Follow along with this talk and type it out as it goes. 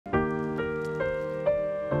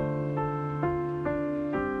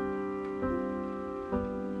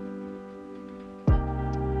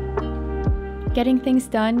Getting things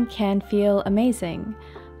done can feel amazing,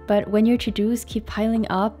 but when your to-dos keep piling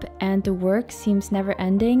up and the work seems never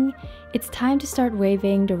ending, it's time to start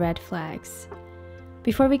waving the red flags.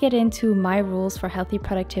 Before we get into my rules for healthy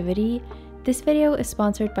productivity, this video is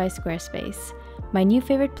sponsored by Squarespace, my new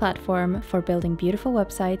favorite platform for building beautiful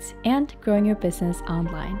websites and growing your business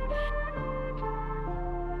online.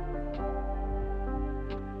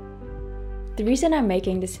 The reason I'm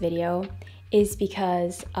making this video is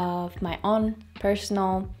because of my own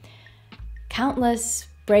personal countless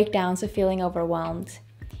breakdowns of feeling overwhelmed,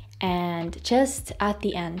 and just at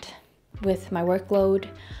the end with my workload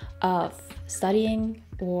of studying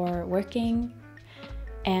or working.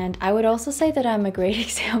 And I would also say that I'm a great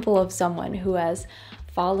example of someone who has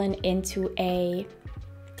fallen into a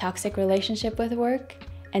toxic relationship with work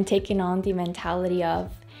and taken on the mentality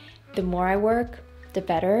of the more I work, the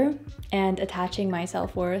better, and attaching my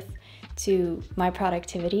self-worth to my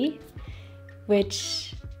productivity,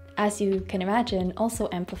 which, as you can imagine, also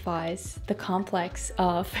amplifies the complex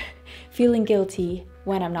of feeling guilty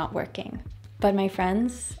when I'm not working. But my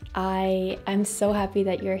friends, I am so happy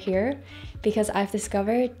that you're here, because I've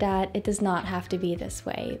discovered that it does not have to be this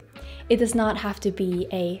way. It does not have to be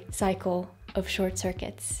a cycle of short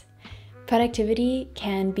circuits. Productivity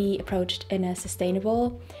can be approached in a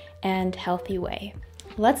sustainable and healthy way.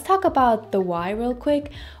 Let's talk about the why real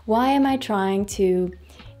quick. Why am I trying to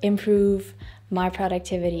improve my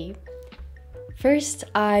productivity? First,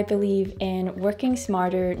 I believe in working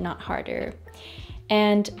smarter, not harder.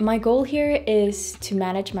 And my goal here is to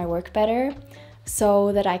manage my work better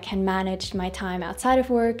so that I can manage my time outside of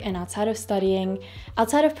work and outside of studying,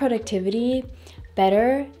 outside of productivity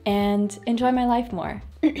better, and enjoy my life more.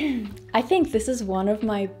 I think this is one of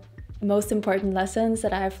my most important lessons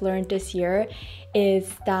that I've learned this year,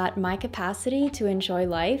 is that my capacity to enjoy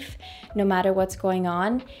life, no matter what's going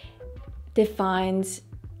on, defines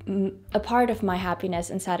a part of my happiness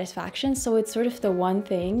and satisfaction. So it's sort of the one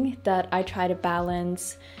thing that I try to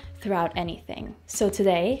balance throughout anything. So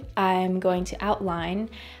today I'm going to outline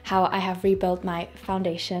how I have rebuilt my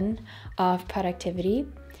foundation of productivity,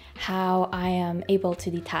 how I am able to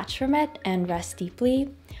detach from it and rest deeply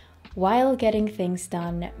while getting things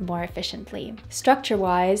done more efficiently.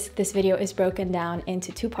 Structure-wise, this video is broken down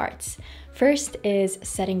into two parts. First is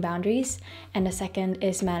setting boundaries, and the second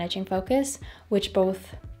is managing focus, which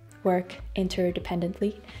both work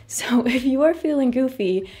interdependently. So if you are feeling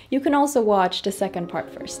goofy, you can also watch the second part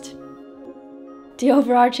first. The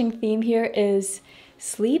overarching theme here is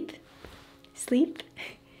sleep. Sleep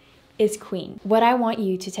is queen. What I want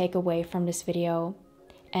you to take away from this video,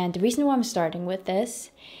 and the reason why I'm starting with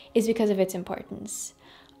this, is because of its importance.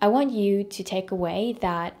 I want you to take away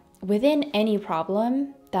that within any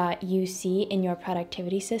problem that you see in your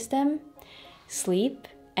productivity system, sleep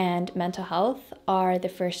and mental health are the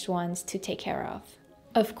first ones to take care of.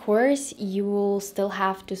 Of course, you will still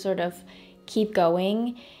have to sort of keep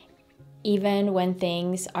going even when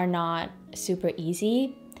things are not super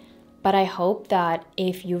easy. But I hope that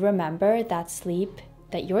if you remember that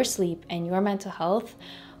your sleep and your mental health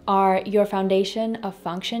are your foundation of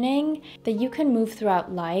functioning, that you can move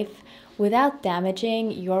throughout life without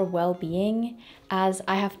damaging your well-being, as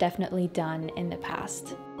I have definitely done in the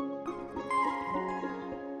past.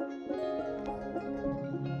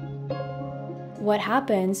 What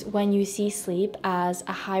happens when you see sleep as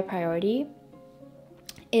a high priority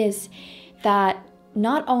is that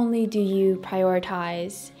not only do you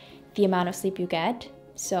prioritize the amount of sleep you get,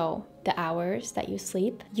 so the hours that you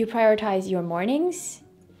sleep, you prioritize your mornings,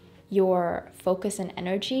 your focus and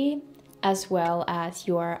energy, as well as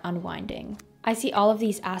your unwinding. I see all of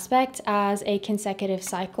these aspects as a consecutive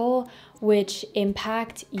cycle which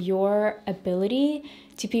impact your ability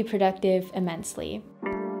to be productive immensely.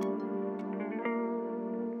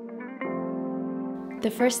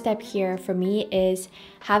 The first step here for me is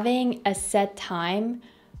having a set time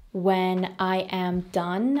when I am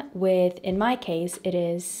done with, in my case, it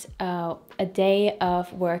is a day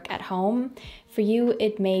of work at home. For you,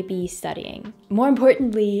 it may be studying. More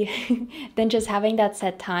importantly than just having that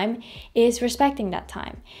set time is respecting that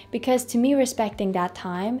time. Because to me, respecting that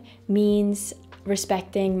time means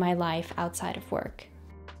respecting my life outside of work.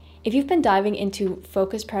 If you've been diving into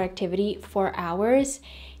focused productivity for hours,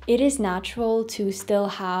 it is natural to still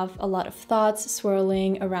have a lot of thoughts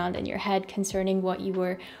swirling around in your head concerning what you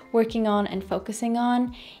were working on and focusing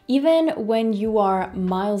on, even when you are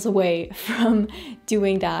miles away from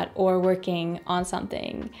doing that or working on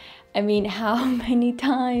something. I mean, how many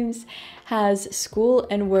times has school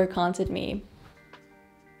and work haunted me?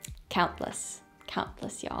 Countless,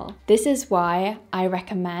 y'all. This is why I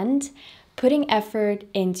recommend putting effort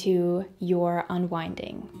into your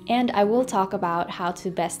unwinding. And I will talk about how to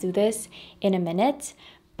best do this in a minute.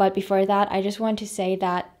 But before that, I just want to say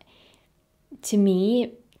that to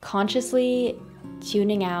me, consciously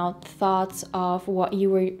tuning out thoughts of what you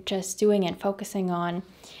were just doing and focusing on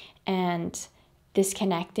and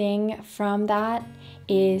disconnecting from that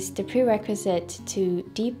is the prerequisite to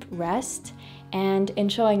deep rest and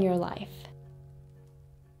enjoying your life.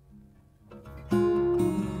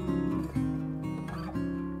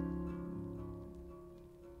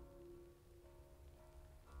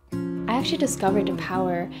 I actually discovered the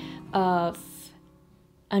power of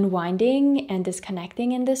unwinding and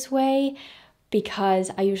disconnecting in this way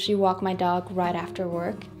because I usually walk my dog right after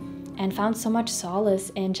work and found so much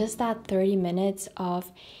solace in just that 30 minutes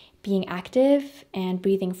of being active and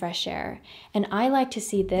breathing fresh air. And I like to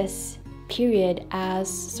see this period as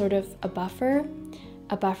sort of a buffer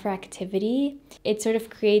activity. It sort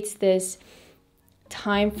of creates this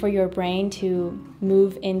time for your brain to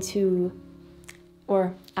move into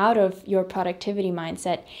or out of your productivity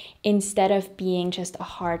mindset instead of being just a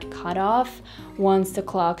hard cutoff once the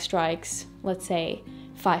clock strikes, let's say,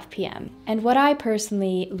 5 p.m. And what I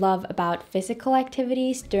personally love about physical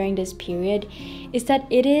activities during this period is that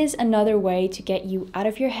it is another way to get you out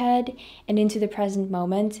of your head and into the present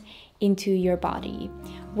moment, into your body.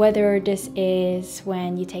 Whether this is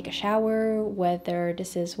when you take a shower, whether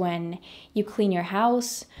this is when you clean your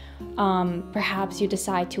house, perhaps you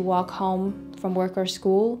decide to walk home from work or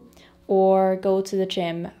school, or go to the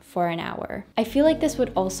gym for an hour. I feel like this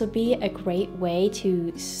would also be a great way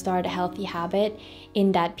to start a healthy habit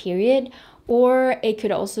in that period, or it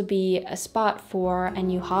could also be a spot for a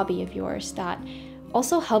new hobby of yours that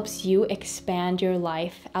also helps you expand your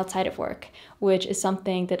life outside of work, which is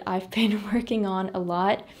something that I've been working on a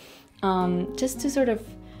lot, just to sort of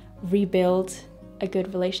rebuild a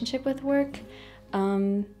good relationship with work,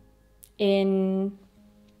 in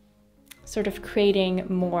sort of creating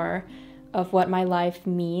more of what my life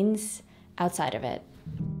means outside of it.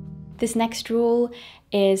 This next rule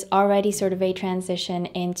is already sort of a transition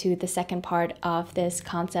into the second part of this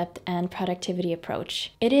concept and productivity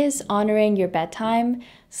approach. It is honoring your bedtime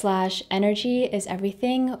 / energy is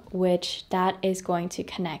everything, which that is going to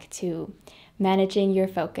connect to managing your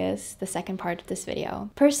focus, the second part of this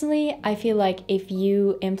video. Personally, I feel like if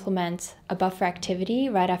you implement a buffer activity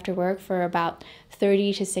right after work for about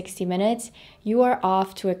 30 to 60 minutes, you are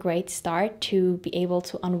off to a great start to be able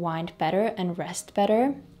to unwind better and rest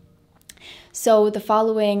better. So the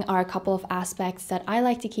following are a couple of aspects that I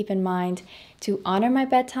like to keep in mind to honor my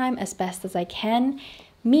bedtime as best as I can,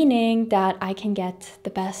 meaning that I can get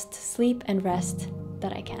the best sleep and rest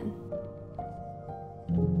that I can.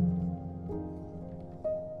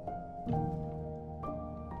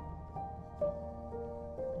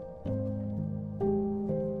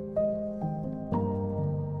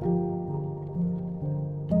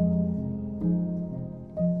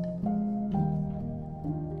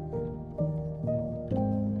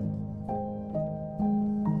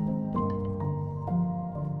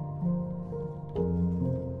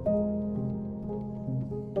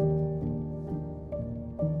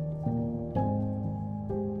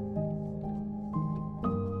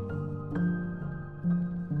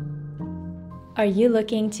 Are you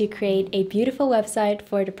looking to create a beautiful website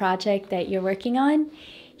for the project that you're working on?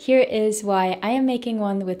 Here is why I am making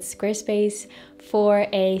one with Squarespace for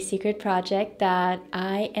a secret project that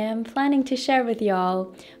I am planning to share with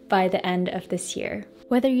y'all by the end of this year.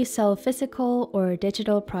 Whether you sell physical or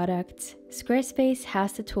digital products, Squarespace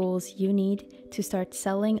has the tools you need to start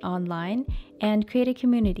selling online and create a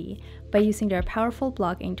community by using their powerful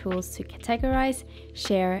blogging tools to categorize,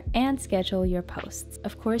 share, and schedule your posts.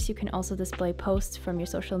 Of course, you can also display posts from your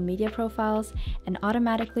social media profiles and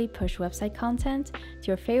automatically push website content to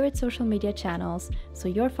your favorite social media channels so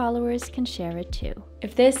your followers can share it too.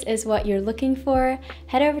 If this is what you're looking for,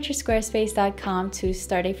 head over to squarespace.com to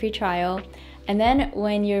start a free trial. And then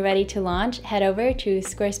when you're ready to launch, head over to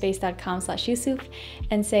squarespace.com/Yusuf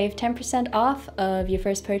and save 10% off of your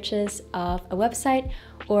first purchase of a website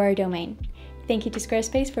or a domain. Thank you to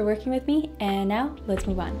Squarespace for working with me, and now let's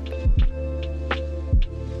move on.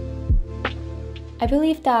 I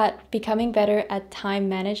believe that becoming better at time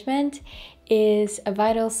management is a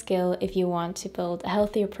vital skill if you want to build a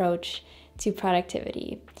healthy approach to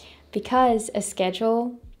productivity, because a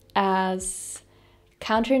schedule, as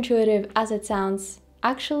counterintuitive as it sounds,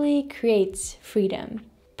 actually creates freedom.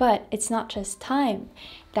 But it's not just time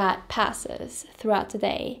that passes throughout the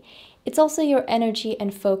day. It's also your energy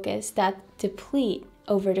and focus that deplete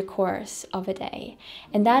over the course of a day.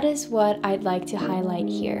 And that is what I'd like to highlight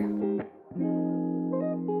here.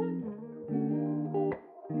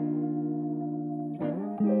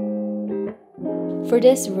 For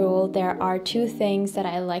this rule, there are two things that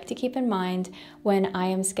I like to keep in mind when I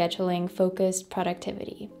am scheduling focused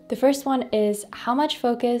productivity. The first one is, how much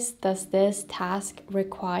focus does this task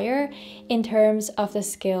require in terms of the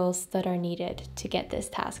skills that are needed to get this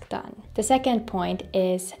task done? The second point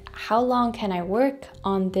is, how long can I work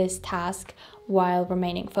on this task while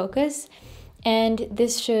remaining focused? And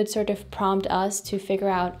this should sort of prompt us to figure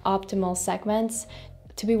out optimal segments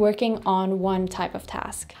to be working on one type of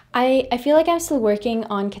task. I feel like I'm still working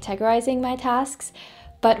on categorizing my tasks,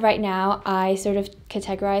 but right now I sort of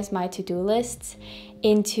categorize my to-do lists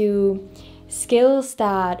into skills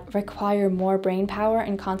that require more brain power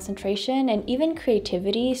and concentration and even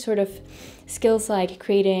creativity, sort of skills like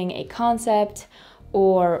creating a concept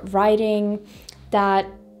or writing, that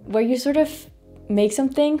where you sort of make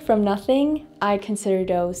something from nothing. I consider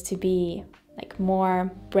those to be like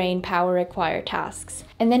more brain power required tasks.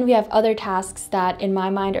 And then we have other tasks that in my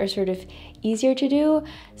mind are sort of easier to do,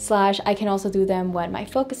 slash I can also do them when my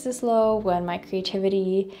focus is low, when my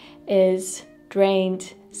creativity is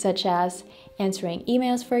drained, such as answering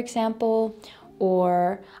emails, for example.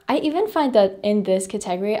 Or I even find that in this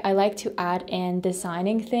category, I like to add in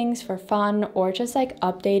designing things for fun, or just like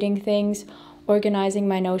updating things, organizing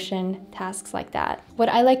my Notion, tasks like that. What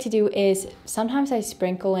I like to do is sometimes I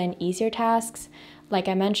sprinkle in easier tasks, like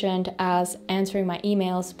I mentioned, as answering my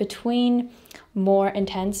emails between more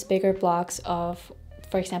intense, bigger blocks of,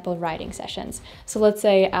 for example, writing sessions. So let's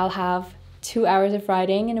say I'll have 2 hours of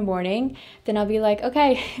writing in the morning, then I'll be like,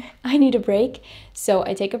 okay, I need a break. So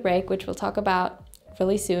I take a break, which we'll talk about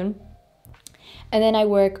really soon. And then I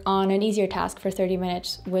work on an easier task for 30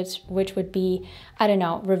 minutes, which would be, I don't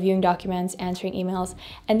know, reviewing documents, answering emails,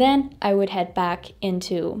 and then I would head back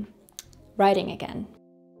into writing again.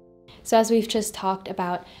 So as we've just talked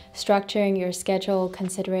about structuring your schedule,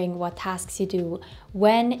 considering what tasks you do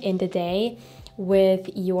when in the day with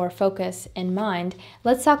your focus in mind,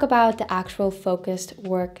 let's talk about the actual focused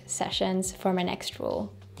work sessions for my next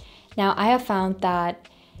rule. Now, I have found that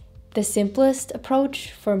the simplest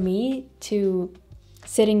approach for me to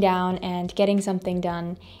sitting down and getting something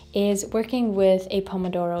done is working with a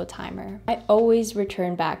Pomodoro timer. I always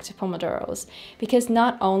return back to Pomodoros because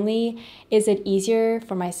not only is it easier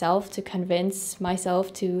for myself to convince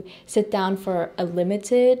myself to sit down for a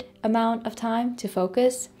limited amount of time to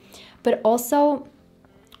focus, but also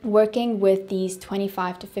working with these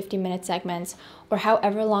 25 to 50 minute segments, or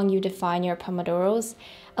however long you define your Pomodoros,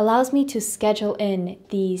 allows me to schedule in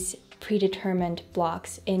these predetermined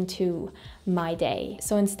blocks into my day.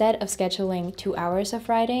 So instead of scheduling 2 hours of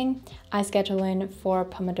writing, I schedule in 4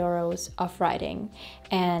 Pomodoros of writing.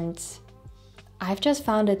 And I've just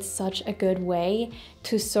found it such a good way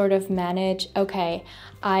to sort of manage, okay,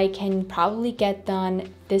 I can probably get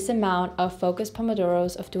done this amount of focused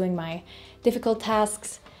Pomodoros of doing my difficult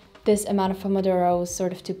tasks, this amount of Pomodoros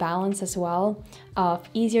sort of to balance as well of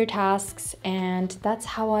easier tasks. And that's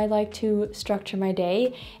how I like to structure my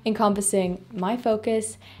day, encompassing my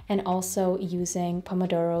focus and also using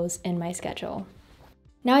Pomodoros in my schedule.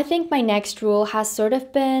 Now, I think my next rule has sort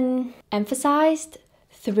of been emphasized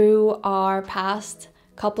through our past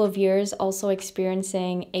couple of years also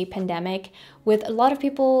experiencing a pandemic with a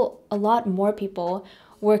lot more people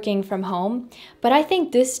working from home. But I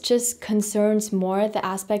think this just concerns more the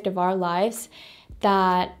aspect of our lives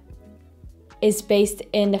that is based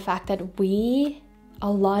in the fact that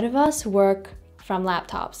a lot of us work from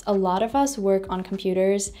laptops. A lot of us work on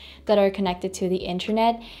computers that are connected to the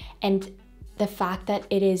internet, and the fact that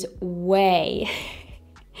it is way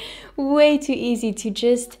too easy to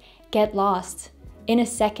just get lost. In a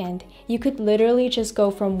second, you could literally just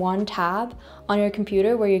go from one tab on your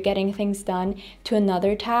computer where you're getting things done to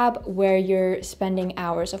another tab where you're spending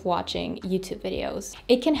hours of watching YouTube videos.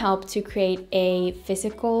 It can help to create a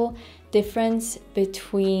physical difference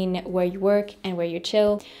between where you work and where you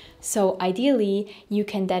chill. So ideally, you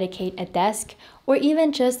can dedicate a desk or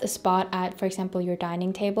even just a spot at, for example, your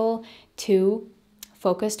dining table to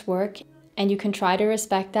focused work. And you can try to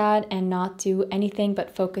respect that and not do anything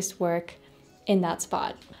but focused work in that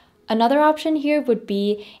spot. Another option here would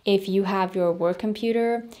be if you have your work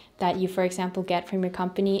computer that you, for example, get from your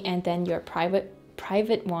company and then your private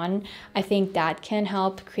one. I think that can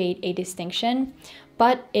help create a distinction.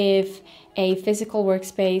 But if a physical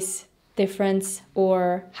workspace difference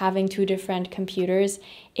or having 2 different computers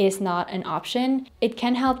is not an option, it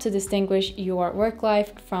can help to distinguish your work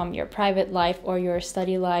life from your private life or your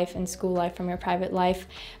study life and school life from your private life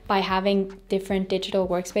by having different digital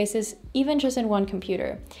workspaces, even just in one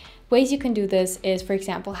computer. Ways you can do this is, for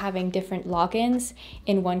example, having different logins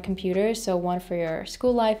in one computer, so one for your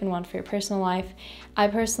school life and one for your personal life. I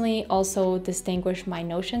personally also distinguish my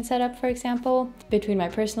Notion setup, for example, between my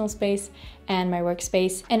personal space and my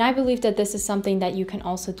workspace. And I believe that this is something that you can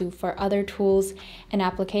also do for other tools and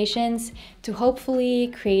applications to hopefully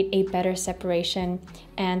create a better separation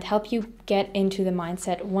and help you get into the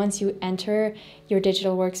mindset once you enter your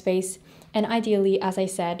digital workspace. And ideally, as I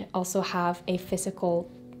said, also have a physical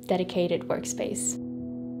dedicated workspace.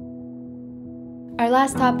 Our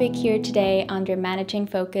last topic here today under managing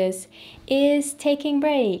focus is taking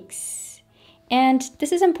breaks. And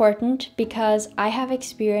this is important because I have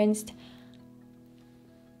experienced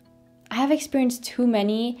too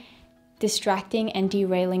many distracting and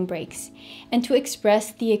derailing breaks. And to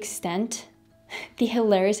express the extent, the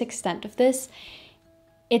hilarious extent of this,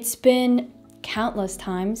 it's been countless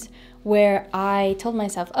times where I told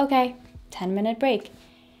myself, okay, 10-minute break.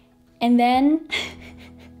 And then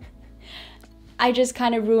I just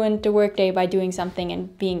kind of ruined the workday by doing something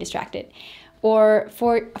and being distracted. Or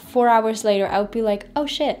 4 hours later, I would be like, oh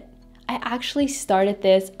shit, I actually started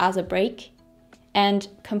this as a break and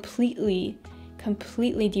completely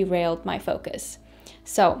derailed my focus.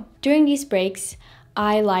 So during these breaks,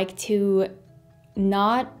 I like to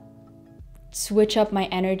not switch up my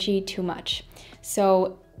energy too much.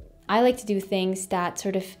 So I like to do things that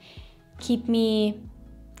sort of keep me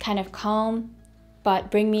kind of calm, but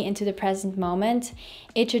bring me into the present moment.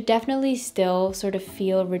 It should definitely still sort of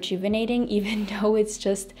feel rejuvenating, even though it's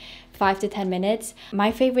just 5 to 10 minutes.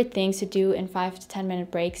 My favorite things to do in 5 to 10 minute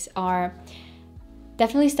breaks are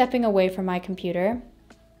definitely stepping away from my computer,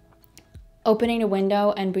 opening a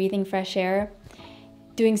window and breathing fresh air,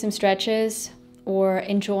 doing some stretches, or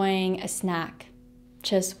enjoying a snack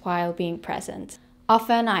just while being present.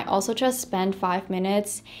 Often I also just spend 5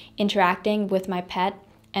 minutes interacting with my pet,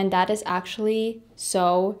 and that is actually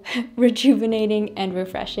so rejuvenating and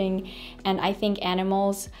refreshing. And I think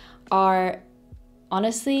animals are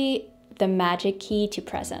honestly the magic key to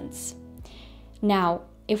presence. Now,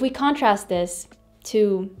 if we contrast this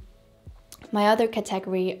to my other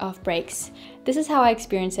category of breaks, this is how I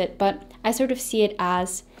experience it, but I sort of see it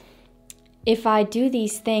as if I do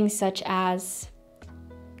these things such as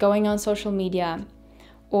going on social media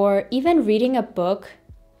or even reading a book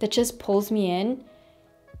that just pulls me in,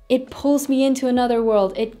 it pulls me into another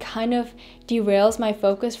world. It kind of derails my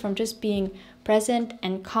focus from just being present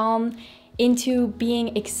and calm into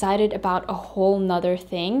being excited about a whole nother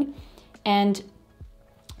thing. And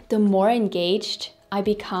the more engaged I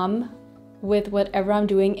become with whatever I'm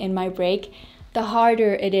doing in my break, the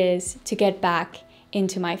harder it is to get back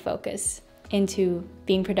into my focus, into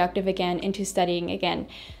being productive again, into studying again.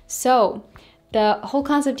 So the whole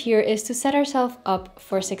concept here is to set ourselves up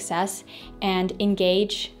for success and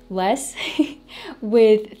engage less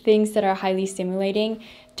with things that are highly stimulating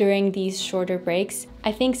during these shorter breaks.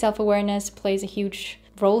 I think self-awareness plays a huge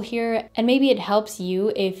role here, and maybe it helps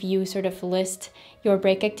you if you sort of list your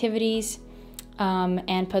break activities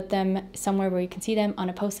and put them somewhere where you can see them on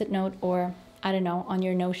a post-it note, or I don't know, on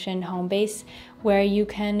your Notion home base, where you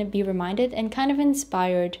can be reminded and kind of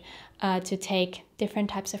inspired to take different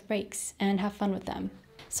types of breaks and have fun with them.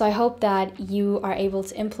 So I hope that you are able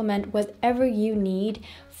to implement whatever you need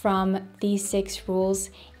from these 6 rules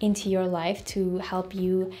into your life to help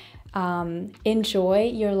you enjoy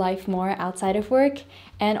your life more outside of work,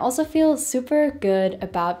 and also feel super good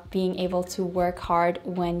about being able to work hard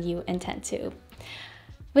when you intend to.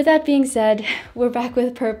 With that being said, we're back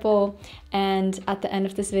with purple, and at the end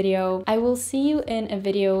of this video, I will see you in a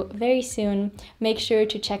video very soon. Make sure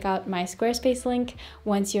to check out my Squarespace link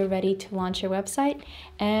once you're ready to launch your website,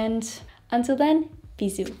 and until then,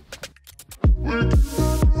 bisous.